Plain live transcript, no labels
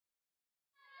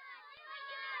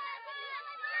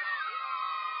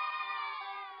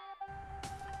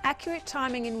Accurate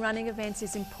timing in running events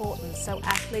is important so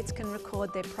athletes can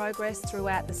record their progress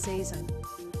throughout the season.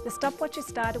 The stopwatch is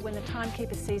started when the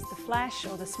timekeeper sees the flash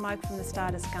or the smoke from the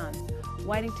starter's gun.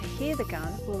 Waiting to hear the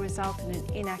gun will result in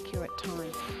an inaccurate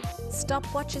time.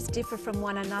 Stopwatches differ from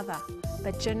one another,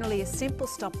 but generally a simple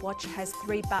stopwatch has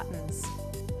 3 buttons.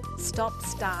 Stop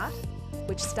Start,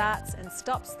 which starts and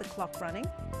stops the clock running.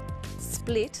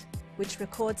 Split, which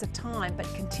records a time but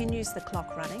continues the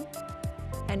clock running.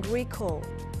 And Recall,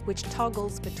 which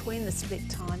toggles between the split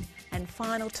time and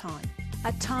final time.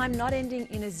 A time not ending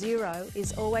in a 0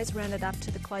 is always rounded up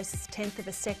to the closest tenth of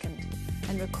a second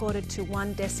and recorded to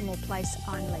 1 decimal place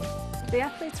only. The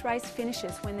athlete's race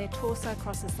finishes when their torso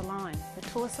crosses the line. The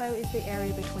torso is the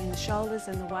area between the shoulders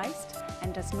and the waist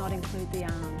and does not include the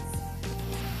arms.